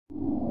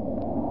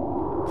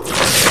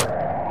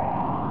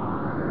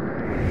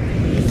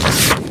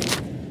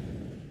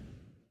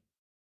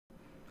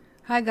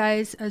Hi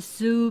guys, a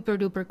super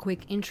duper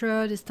quick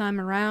intro this time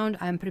around.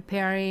 I'm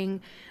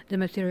preparing the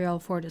material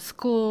for the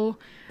school.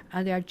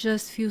 There are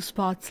just few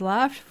spots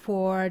left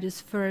for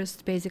this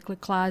first basically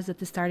class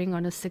that is starting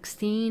on the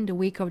 16th, the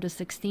week of the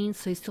 16th,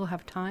 so you still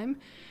have time.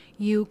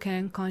 You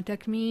can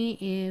contact me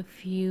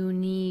if you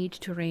need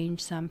to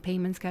arrange some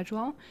payment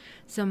schedule.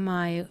 So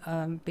my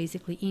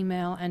basically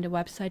email and the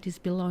website is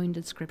below in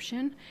the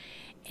description.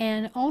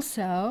 And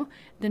also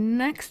the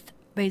next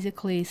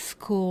basically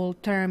school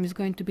term is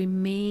going to be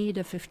May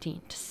the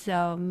 15th,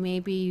 so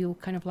maybe you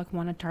kind of like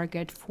want to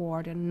target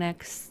for the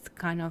next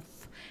kind of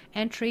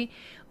entry,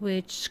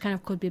 which kind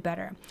of could be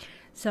better.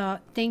 So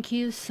thank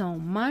you so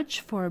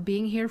much for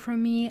being here for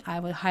me. I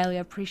would highly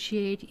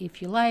appreciate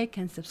if you like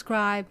and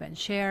subscribe and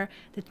share.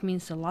 That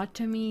means a lot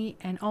to me.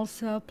 And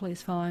also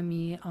please follow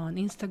me on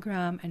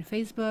Instagram and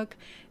Facebook,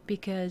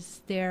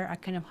 because there I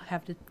kind of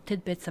have the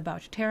tidbits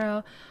about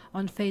tarot.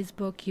 On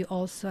Facebook you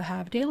also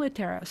have daily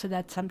tarot, so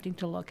that's something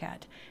to look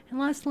at. And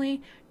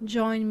lastly,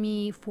 join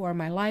me for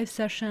my live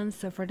sessions.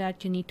 So for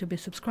that you need to be a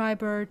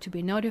subscriber to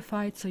be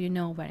notified so you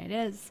know when it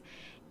is.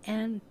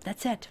 And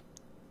that's it.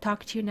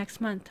 Talk to you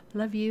next month.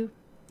 Love you.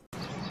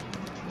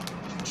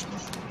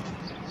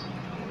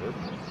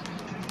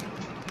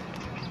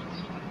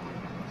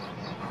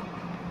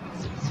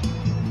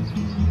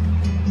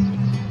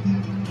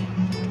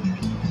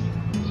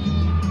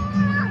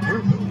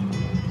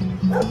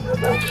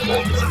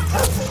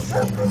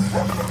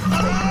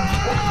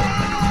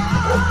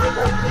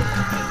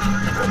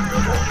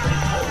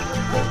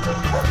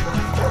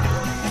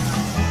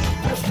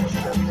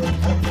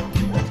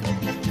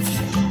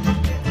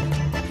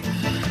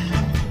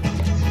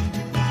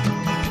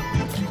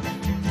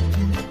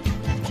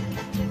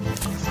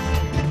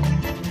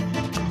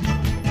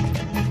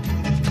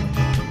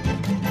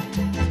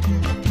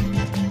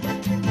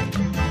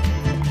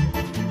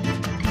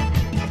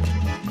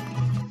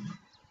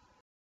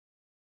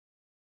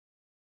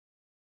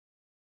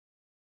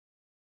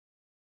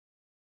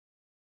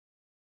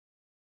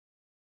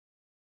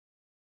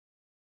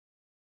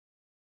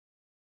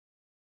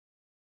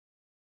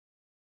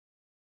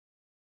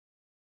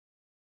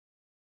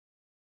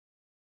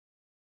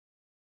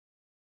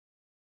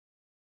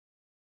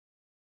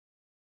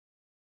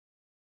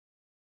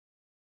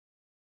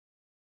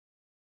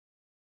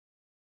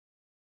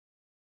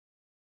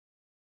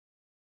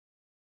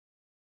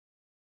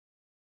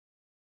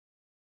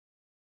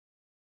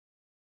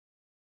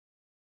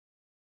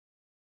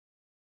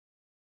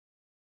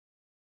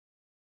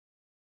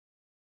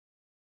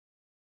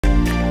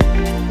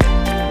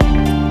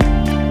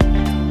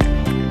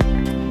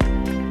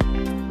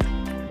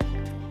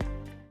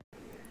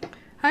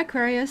 Hi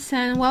Aquarius,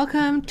 and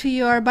welcome to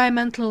your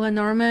bi-monthly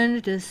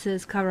Lenormand. This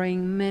is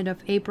covering mid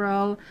of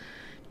April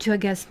to I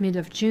guess mid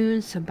of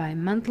June, so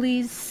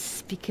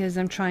bi-monthlies, because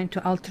I'm trying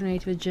to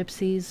alternate with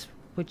gypsies,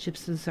 which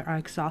gypsies are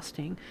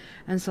exhausting,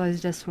 and so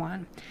is this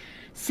one.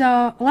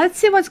 So let's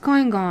see what's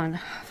going on.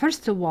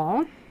 First of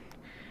all,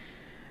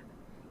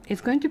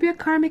 it's going to be a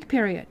karmic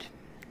period.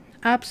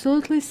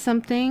 Absolutely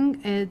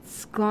something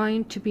it's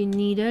going to be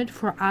needed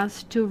for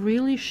us to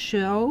really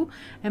show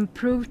and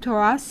prove to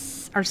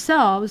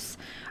ourselves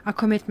a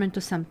commitment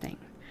to something.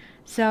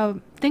 So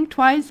think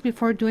twice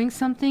before doing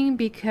something,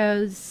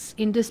 because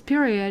in this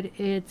period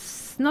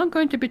it's not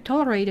going to be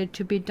tolerated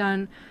to be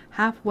done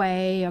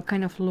halfway or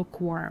kind of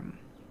lukewarm.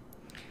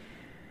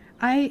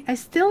 I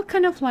still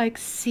kind of like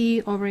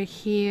see over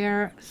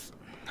here,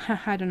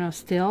 I don't know,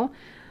 still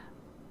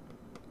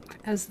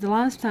as the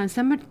last time,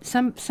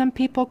 some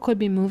people could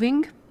be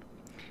moving,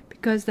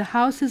 because the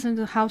house is in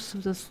the house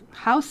of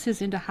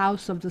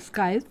the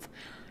scythe.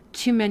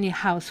 Too many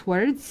house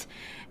words,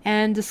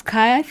 and the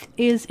scythe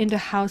is in the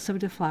house of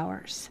the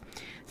flowers.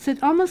 So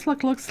it almost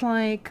looks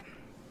like,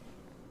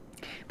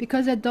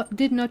 because I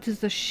did notice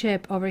the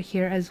ship over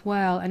here as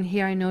well, and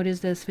here I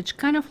noticed this, which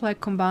kind of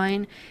like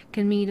combine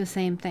can mean the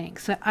same thing.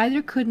 So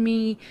either could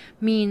mean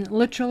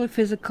literally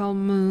physical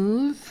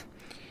move,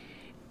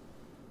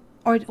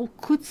 or it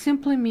could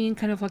simply mean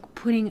kind of like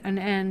putting an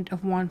end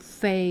of one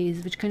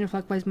phase, which kind of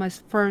like was my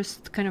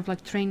first kind of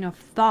like train of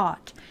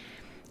thought,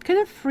 kind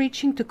of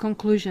reaching to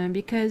conclusion,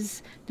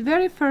 because the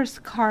very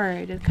first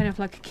card that kind of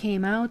like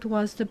came out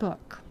was the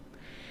book.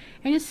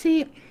 And you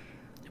see,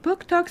 the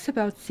book talks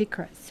about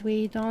secrets.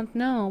 We don't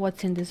know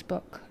what's in this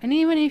book, and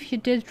even if you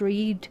did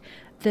read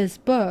this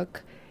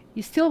book,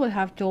 you still would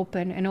have to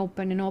open and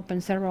open and open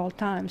several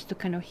times to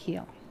kind of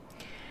heal.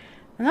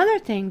 Another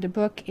thing, the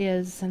book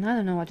is, and I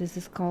don't know what is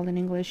this called in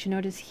English, you know,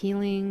 this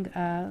healing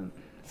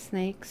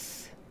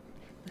snakes,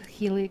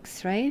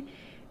 helix, right?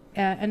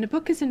 And the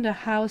book is in the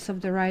house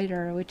of the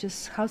writer, which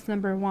is house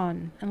number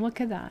 1. And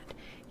look at that.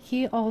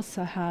 He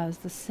also has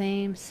the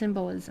same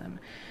symbolism.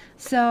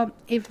 So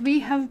if we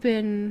have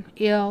been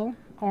ill,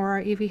 or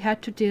if we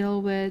had to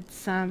deal with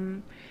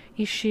some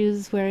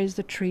issues, where is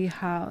the tree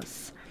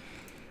house?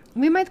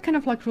 We might kind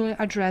of like really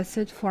address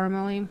it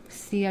formally,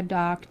 see a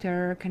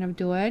doctor, kind of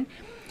do it.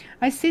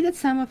 I see that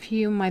some of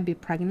you might be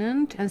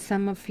pregnant, and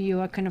some of you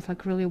are kind of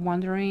like really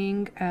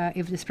wondering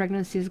if this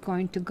pregnancy is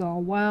going to go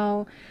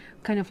well,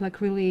 kind of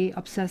like really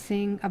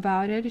obsessing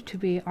about it, to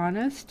be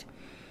honest.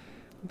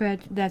 But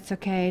that's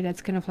okay.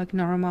 That's kind of like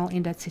normal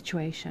in that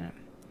situation.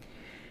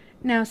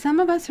 Now, some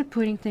of us are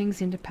putting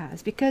things in the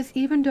past, because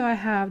even though I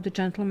have the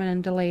gentleman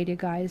and the lady,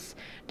 guys,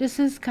 this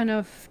is kind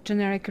of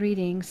generic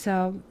reading.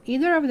 So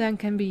either of them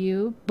can be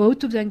you,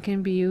 both of them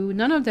can be you,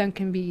 none of them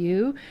can be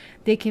you.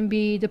 They can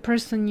be the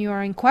person you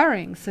are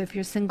inquiring. So if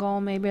you're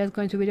single, maybe it's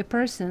going to be the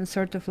person,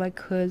 sort of like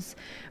whose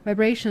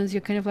vibrations you're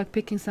kind of like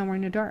picking somewhere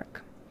in the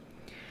dark.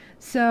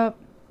 So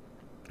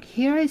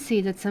here I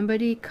see that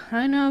somebody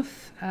kind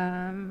of,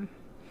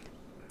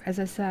 as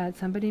I said,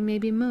 somebody may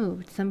be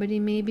moved, somebody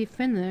may be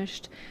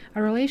finished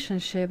a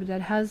relationship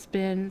that has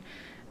been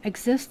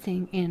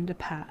existing in the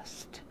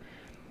past.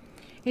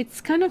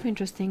 It's kind of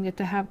interesting that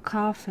I have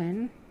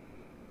coffin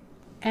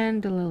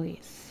and the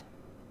lilies.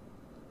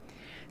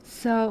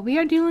 So we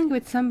are dealing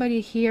with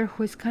somebody here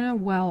who is kind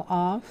of well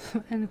off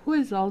and who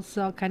is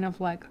also kind of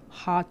like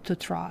hot to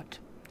trot.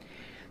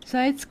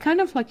 So it's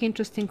kind of like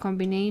interesting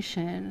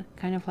combination,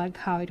 kind of like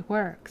how it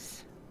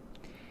works.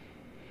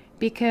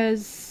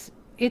 Because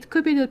it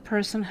could be that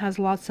person has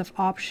lots of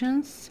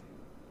options,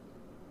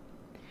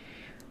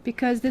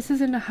 because this is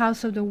in the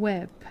house of the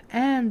whip,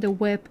 and the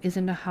whip is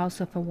in the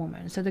house of a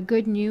woman. So the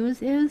good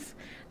news is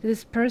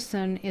this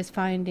person is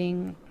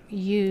finding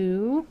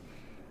you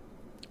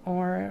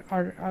or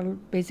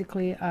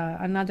basically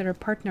another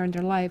partner in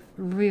their life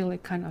really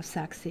kind of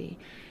sexy.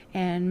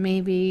 And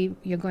maybe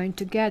you're going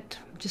to get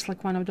just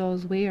like one of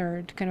those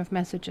weird kind of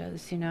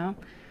messages, you know,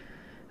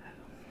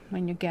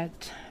 when you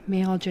get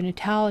male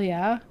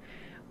genitalia,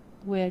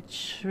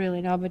 which really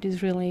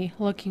nobody's really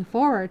looking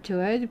forward to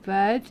it,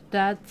 but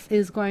that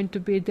is going to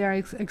be their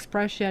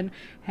expression.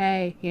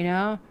 Hey, you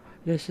know,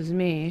 this is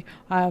me.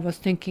 I was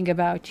thinking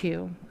about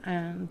you.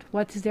 And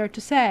what is there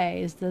to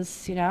say? Is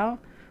this, you know,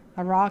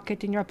 a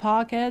rocket in your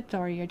pocket,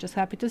 or you're just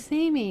happy to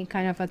see me,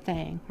 kind of a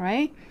thing,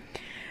 right?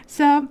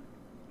 So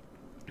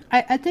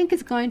I think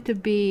it's going to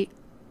be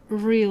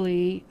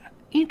really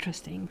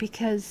interesting,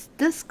 because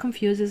this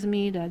confuses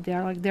me that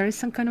there is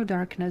some kind of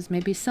darkness.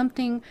 Maybe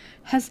something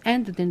has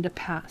ended in the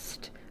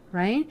past,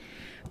 right?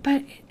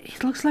 But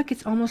it looks like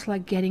it's almost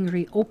like getting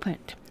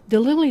reopened. The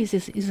lilies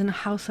is in the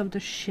house of the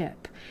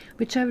ship,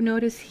 which I've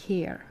noticed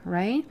here,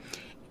 right?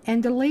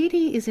 And the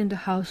lady is in the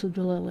house of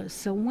the lilies.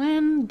 So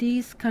when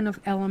these kind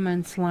of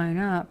elements line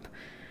up,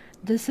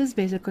 this is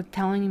basically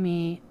telling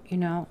me, you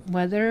know,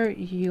 whether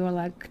you're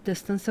like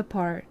distance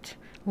apart,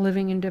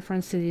 living in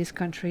different cities,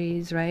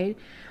 countries, right?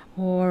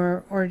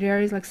 Or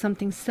there is like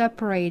something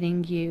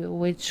separating you,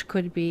 which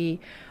could be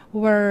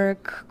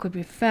work, could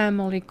be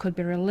family, could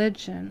be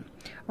religion,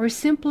 or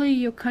simply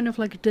you kind of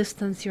like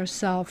distance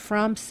yourself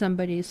from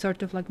somebody,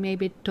 sort of like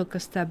maybe took a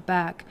step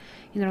back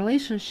in a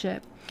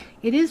relationship.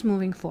 It is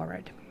moving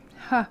forward.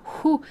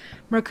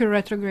 Mercury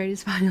retrograde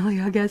is finally,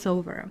 I guess,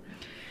 over.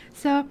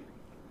 So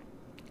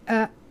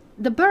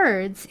the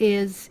birds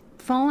is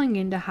falling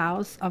in the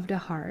house of the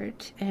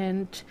heart,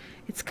 and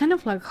it's kind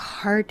of like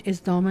heart is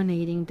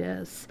dominating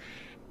this,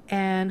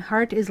 and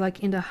heart is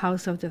like in the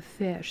house of the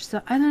fish.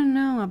 So I don't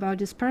know about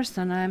this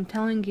person. I'm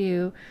telling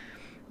you,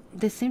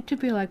 they seem to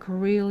be like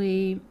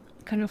really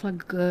kind of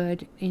like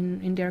good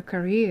in their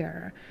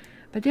career,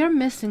 but they're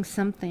missing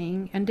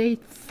something, and they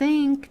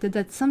think that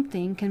that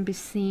something can be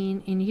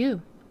seen in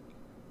you,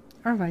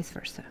 or vice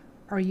versa,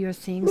 or you're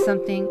seeing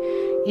something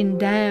in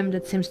them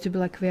that seems to be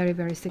like very,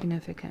 very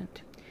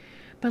significant.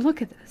 But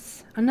look at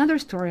this. Another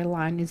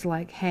storyline is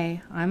like,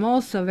 hey, I'm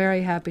also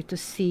very happy to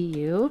see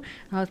you.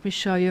 Now let me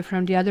show you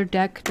from the other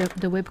deck,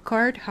 the whip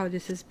card, how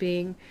this is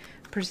being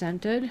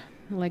presented,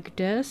 like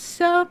this.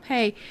 So,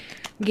 hey,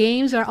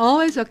 games are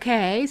always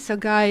okay. So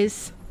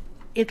guys,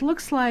 it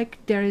looks like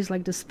there is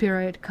like the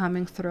spirit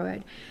coming through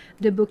it.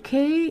 The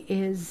bouquet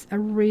is a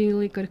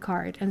really good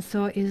card, and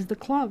so is the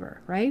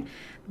clover, right?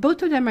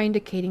 Both of them are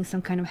indicating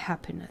some kind of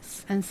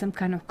happiness and some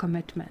kind of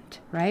commitment,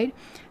 right?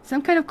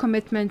 Some kind of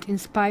commitment in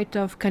spite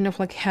of kind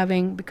of like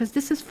having, because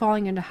this is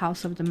falling in the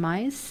house of the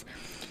mice,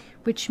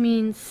 which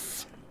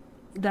means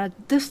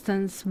that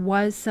distance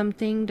was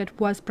something that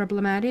was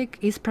problematic,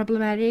 is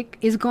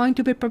going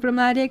to be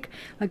problematic,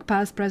 like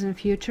past, present,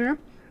 future,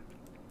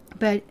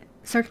 but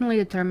certainly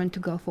determined to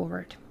go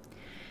forward.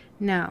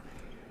 Now,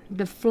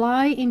 the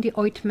fly in the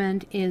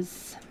ointment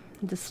is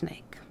the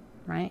snake,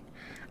 right?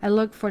 I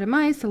look for the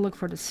mice, I look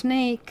for the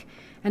snake,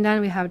 and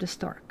then we have the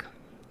stork.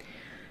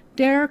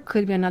 There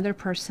could be another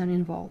person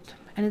involved.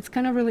 And it's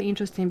kind of really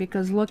interesting,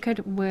 because look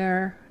at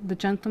where the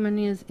gentleman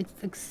is. It's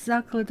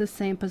exactly the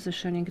same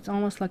positioning. It's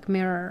almost like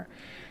mirror.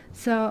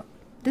 So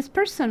this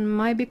person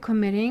might be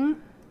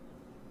committing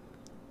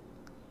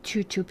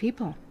to two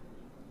people.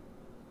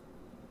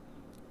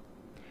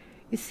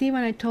 You see,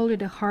 when I told you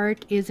the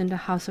heart is in the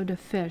house of the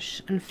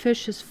fish, and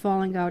fish is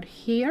falling out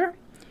here,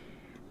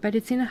 but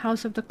it's in the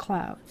house of the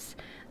clouds.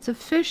 So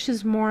fish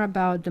is more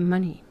about the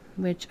money,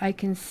 which I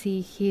can see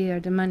here,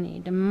 the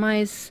money. The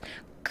mice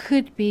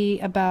could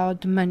be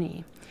about the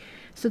money.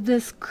 So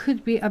this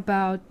could be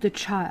about the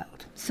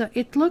child. So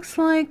it looks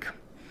like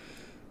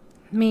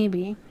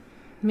maybe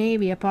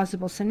a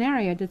possible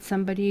scenario that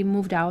somebody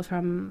moved out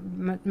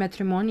from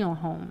matrimonial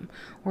home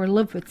or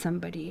lived with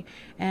somebody,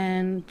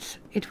 and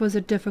it was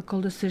a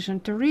difficult decision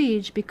to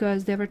reach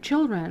because there were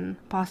children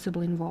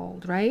possibly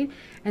involved, right?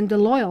 And the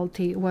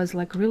loyalty was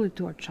like really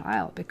to a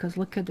child, because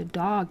look at the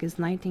dog is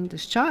knighting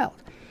this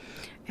child,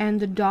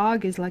 and the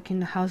dog is like in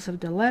the house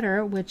of the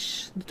letter,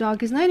 which the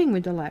dog is knighting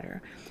with the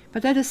letter.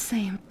 But at the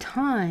same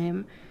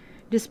time,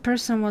 this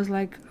person was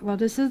like, well,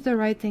 this is the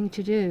right thing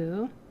to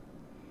do.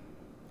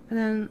 And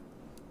then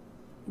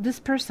this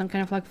person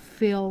kind of like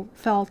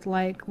felt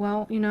like,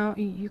 well, you know,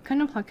 you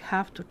kind of like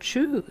have to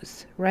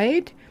choose,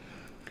 right?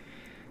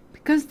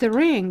 Because the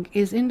ring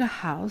is in the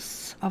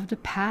house of the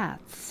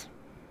paths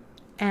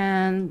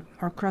and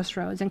or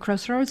crossroads, and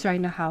crossroads are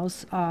in the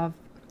house of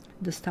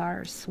the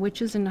stars,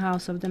 which is in the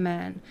house of the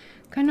man.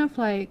 Kind of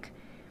like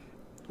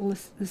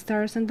the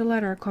stars and the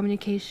letter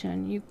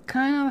communication. You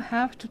kind of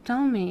have to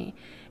tell me,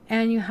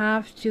 and you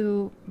have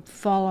to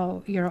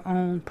follow your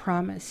own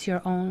promise,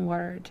 your own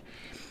word.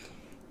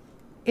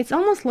 It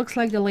almost looks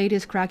like the lady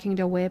is cracking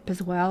the whip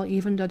as well,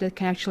 even though they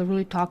can actually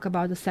really talk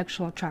about the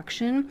sexual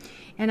attraction.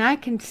 And I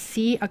can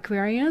see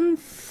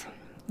Aquarians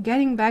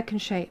getting back in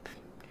shape.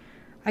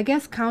 I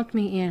guess count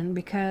me in,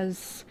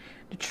 because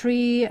the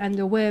tree and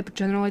the whip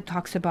generally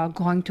talks about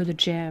going to the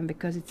gym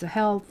because it's a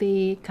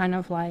healthy kind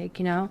of like,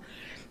 you know,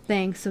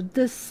 thing. So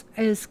this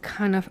is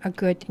kind of a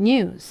good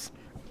news.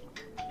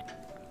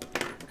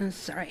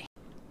 Sorry.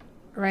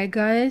 Right,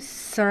 guys,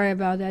 sorry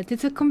about that.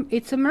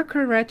 It's a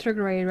Mercury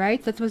retrograde,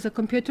 right? That was a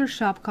computer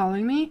shop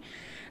calling me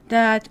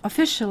that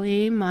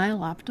officially my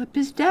laptop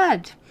is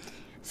dead.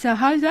 So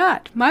how's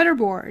that?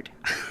 Motherboard.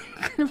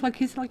 Kind of like,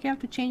 he's like, you have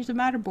to change the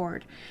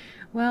motherboard.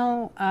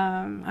 Well,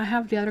 I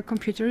have the other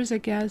computers. I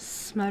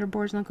guess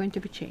motherboard's not going to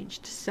be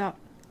changed. So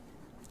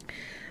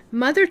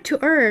Mother to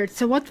Earth.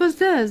 So what was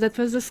this? That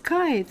was the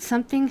sky.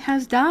 Something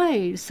has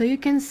died. So you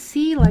can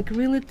see like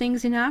really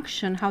things in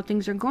action, how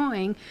things are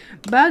going.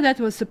 But that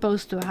was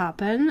supposed to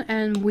happen,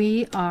 and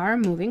we are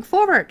moving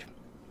forward.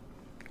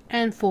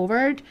 And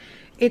forward,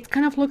 it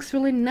kind of looks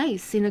really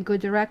nice in a good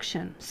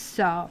direction.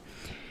 So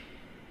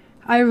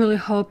I really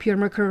hope your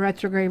Mercury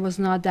retrograde was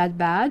not that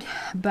bad.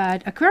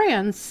 But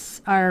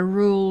Aquarians are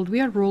ruled, we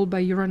are ruled by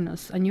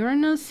Uranus, and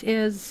Uranus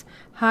is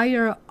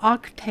higher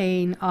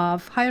octave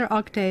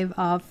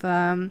of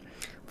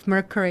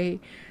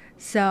Mercury.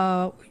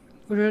 So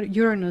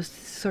Uranus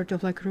is sort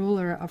of like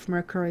ruler of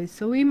Mercury.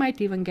 So we might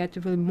even get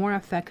really more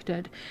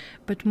affected,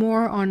 but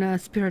more on a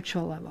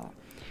spiritual level.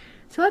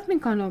 So let me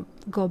kind of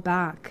go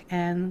back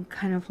and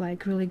kind of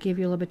like really give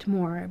you a little bit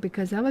more,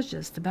 because I was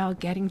just about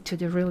getting to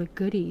the really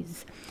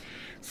goodies.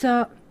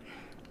 So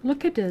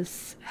look at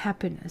this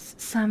happiness,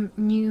 some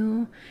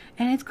new,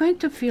 and it's going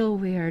to feel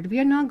weird. We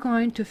are not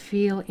going to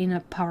feel in a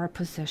power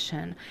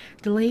position.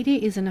 The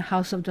lady is in the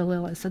house of the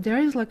Lilith. So there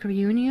is like a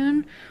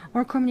reunion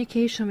or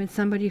communication with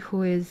somebody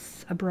who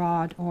is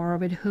abroad or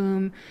with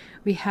whom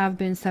we have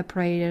been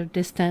separated,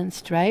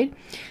 distanced, right?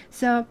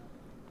 So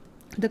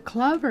the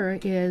clover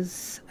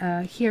is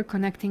here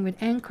connecting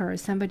with anchor.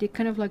 Somebody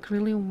kind of like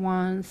really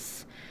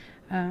wants,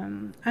 I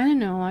don't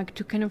know, like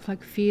to kind of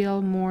like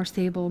feel more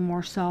stable,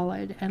 more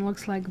solid. And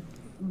looks like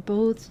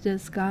both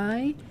this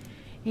guy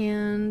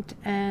and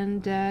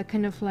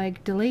kind of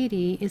like the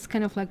lady is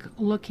kind of like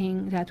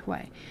looking that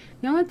way.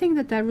 The only thing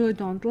that I really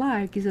don't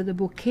like is that the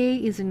bouquet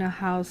is in the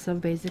house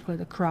of basically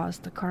the cross,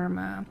 the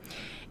karma.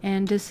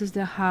 And this is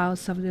the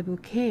house of the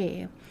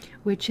bouquet,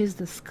 which is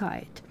the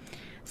skite.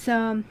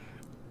 So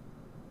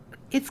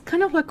it's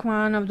kind of like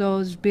one of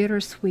those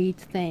bittersweet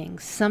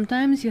things.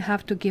 Sometimes you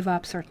have to give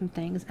up certain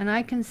things, and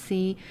I can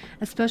see,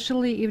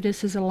 especially if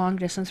this is a long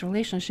distance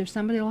relationship,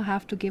 somebody will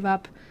have to give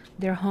up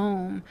their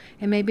home,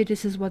 and maybe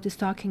this is what is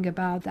talking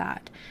about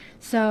that.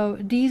 So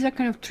these are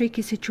kind of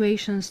tricky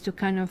situations to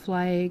kind of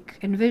like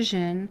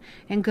envision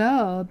and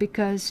go,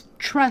 because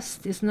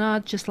trust is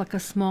not just like a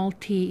small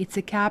t, it's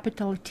a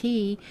capital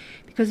T,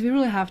 because we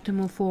really have to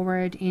move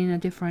forward in a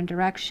different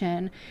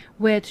direction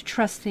with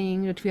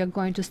trusting that we are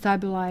going to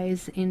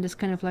stabilize in this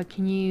kind of like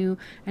new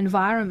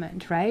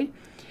environment, right?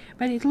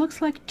 But it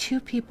looks like two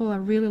people are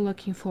really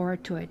looking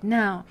forward to it.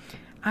 Now,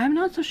 I'm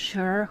not so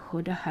sure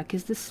who the heck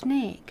is the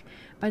snake,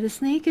 but the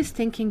snake is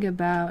thinking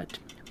about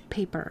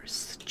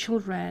papers,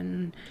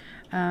 children,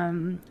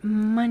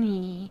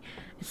 money.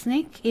 The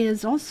snake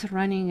is also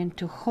running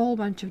into a whole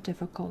bunch of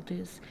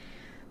difficulties,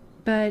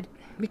 but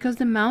because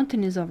the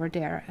mountain is over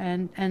there,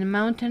 and the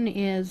mountain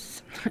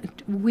is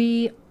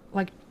we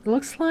like,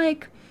 looks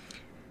like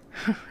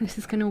this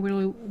is kind of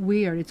really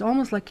weird, it's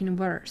almost like in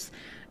verse.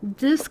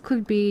 This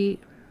could be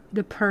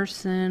the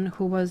person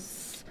who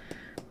was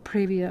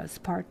previous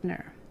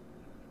partner,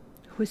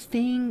 who's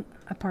staying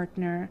a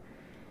partner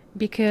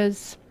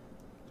because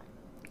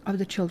of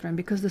the children,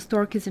 because the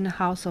stork is in the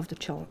house of the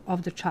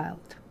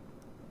child,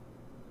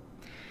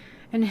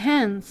 and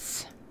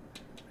hence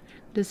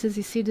This is,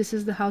 you see, this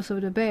is the house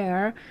of the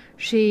bear.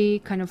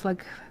 She kind of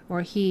like,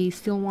 or he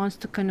still wants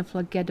to kind of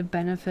like get the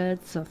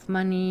benefits of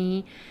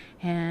money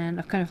and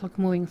of kind of like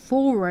moving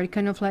forward,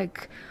 kind of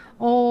like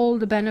all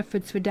the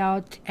benefits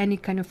without any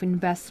kind of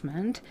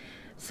investment.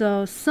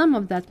 So some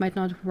of that might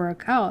not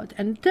work out.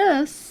 And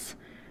this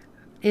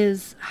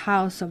is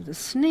house of the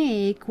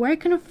snake, where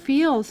it kind of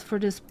feels for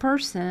this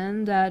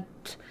person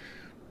that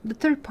the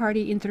third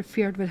party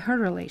interfered with her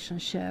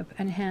relationship,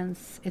 and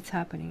hence it's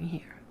happening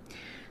here.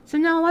 So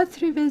now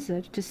let's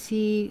revisit to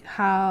see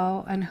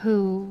how and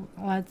who,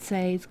 let's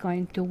say, is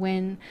going to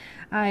win.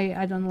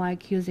 I don't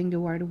like using the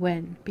word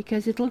win,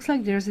 because it looks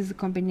like there's this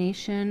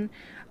combination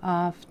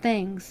of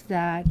things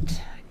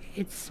that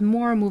it's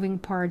more moving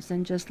parts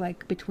than just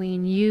like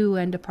between you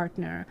and the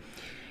partner.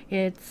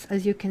 It's,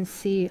 as you can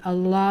see, a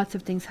lot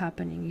of things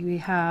happening. You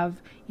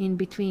have in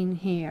between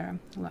here,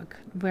 look,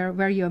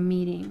 where you're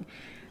meeting.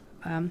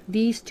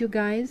 These two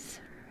guys,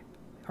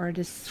 or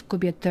this could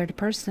be a third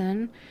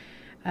person,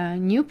 a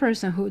new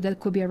person who that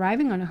could be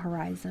arriving on the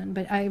horizon,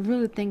 but I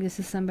really think this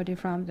is somebody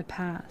from the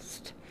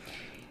past.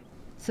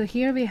 So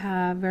here we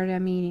have where they're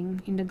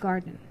meeting in the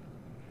garden.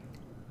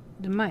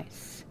 The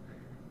mice,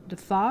 the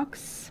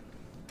fox,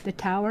 the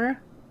tower,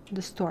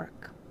 the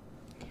stork.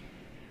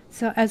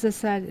 So as I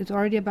said, it's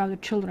already about the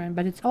children,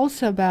 but it's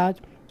also about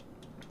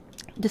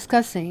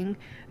discussing,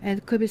 and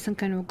it could be some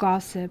kind of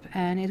gossip,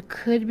 and it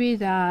could be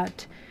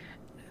that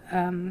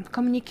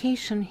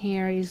communication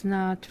here is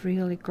not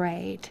really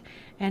great,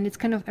 and it's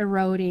kind of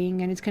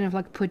eroding, and it's kind of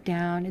like put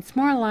down. It's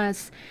more or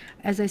less,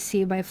 as I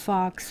see by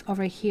fox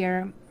over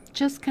here,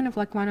 just kind of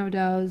like one of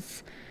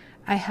those,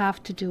 I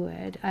have to do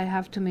it, I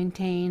have to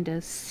maintain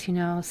this, you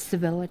know,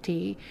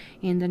 civility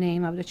in the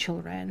name of the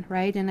children,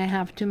 right? And I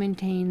have to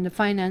maintain the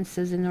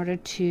finances in order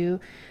to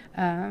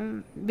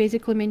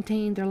basically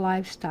maintain their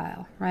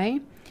lifestyle,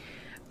 right?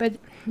 But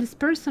this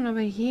person over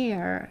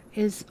here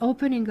is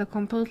opening a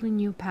completely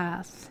new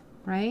path,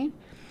 right?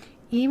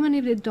 Even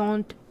if they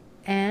don't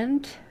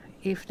end,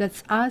 if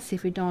that's us,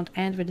 if we don't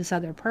end with this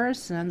other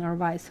person or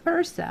vice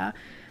versa,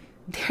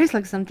 there's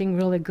like something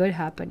really good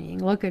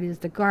happening. Look at this,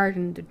 the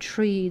garden, the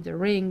tree, the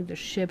ring, the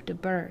ship, the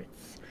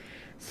birds.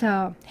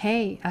 So,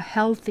 hey, a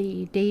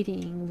healthy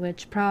dating,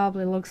 which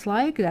probably looks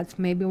like that's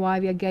maybe why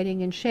we are getting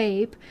in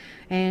shape,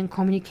 and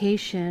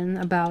communication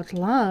about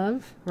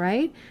love,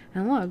 right?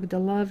 And look, the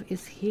love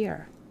is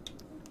here.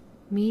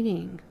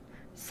 Meeting.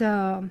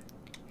 So,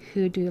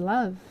 who do you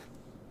love?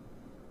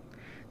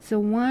 So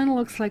one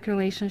looks like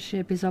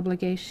relationship is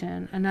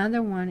obligation.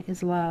 Another one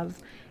is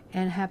love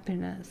and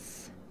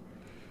happiness.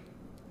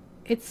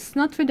 It's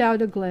not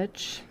without a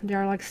glitch.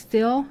 There are like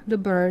still the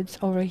birds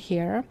over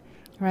here,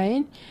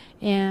 right?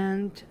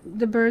 And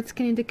the birds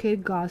can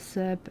indicate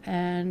gossip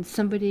and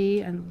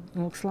somebody, and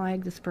looks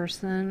like this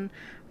person,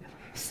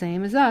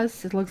 same as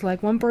us, it looks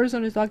like one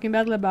person is talking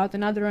badly about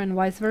another and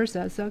vice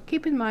versa. So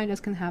keep in mind this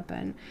can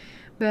happen.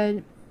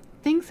 But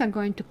things are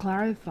going to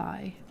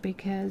clarify,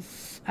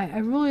 because I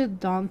really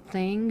don't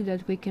think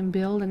that we can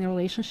build any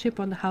relationship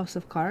on the house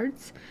of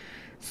cards.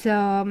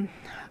 So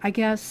I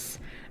guess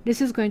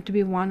this is going to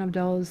be one of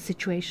those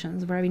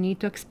situations where we need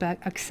to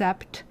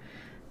accept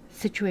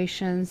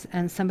situations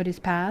and somebody's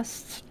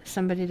past,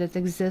 somebody that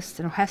exists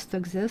and has to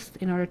exist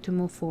in order to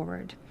move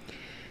forward.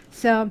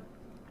 So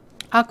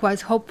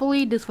Aquas,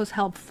 hopefully this was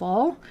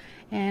helpful,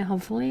 and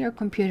hopefully your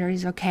computer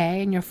is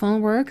okay and your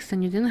phone works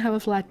and you didn't have a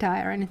flat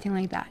tire or anything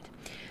like that.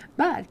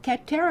 But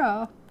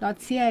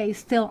cattarot.ca is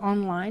still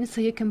online,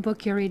 so you can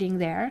book your reading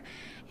there.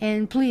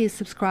 And please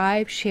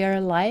subscribe, share,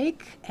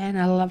 like, and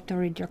I love to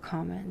read your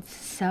comments.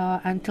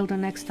 So until the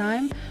next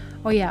time,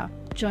 oh yeah,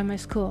 join my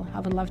school. I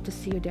would love to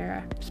see you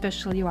there,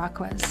 especially you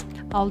Aquas.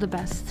 All the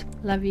best.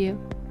 Love you.